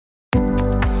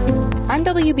I'm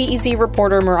WBEZ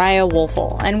reporter Mariah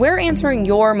Woelfel, and we're answering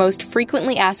your most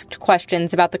frequently asked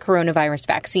questions about the coronavirus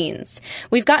vaccines.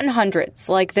 We've gotten hundreds,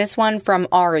 like this one from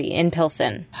Ari in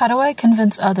Pilsen. How do I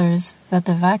convince others that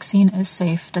the vaccine is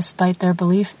safe despite their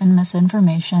belief in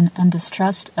misinformation and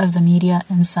distrust of the media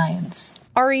and science?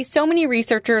 Ari, so many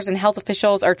researchers and health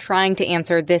officials are trying to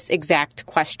answer this exact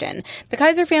question. The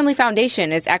Kaiser Family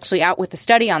Foundation is actually out with a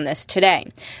study on this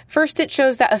today. First, it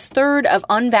shows that a third of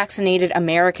unvaccinated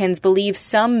Americans believe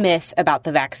some myth about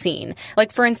the vaccine.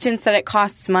 Like, for instance, that it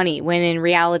costs money when in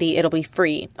reality it'll be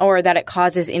free, or that it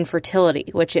causes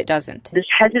infertility, which it doesn't. This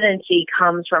hesitancy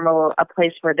comes from a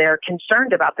place where they're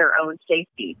concerned about their own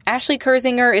safety. Ashley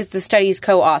Kurzinger is the study's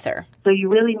co-author. So you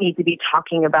really need to be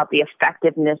talking about the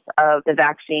effectiveness of the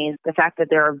vaccine, the fact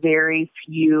that there are very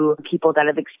few people that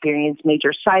have experienced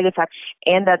major side effects,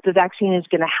 and that the vaccine is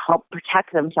going to help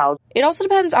protect themselves. It also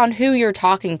depends on who you're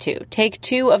talking to. Take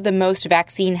two of the most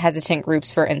vaccine-hesitant groups,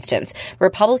 for instance,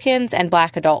 Republicans and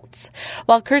Black adults.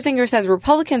 While Kurzinger says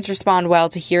Republicans respond well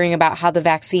to hearing about how the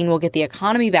vaccine will get the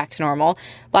economy back to normal,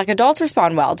 Black adults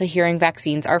respond well to hearing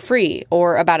vaccines are free,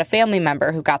 or about a family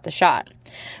member who got the shot.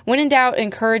 When in doubt,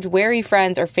 encourage wary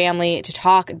friends or family to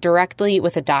talk directly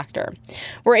with a doctor.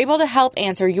 We're able to help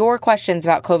answer your questions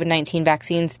about COVID-19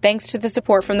 vaccines thanks to the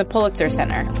support from the Pulitzer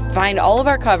Center. Find all of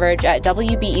our coverage at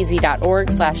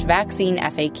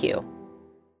wbez.org/vaccinefaq.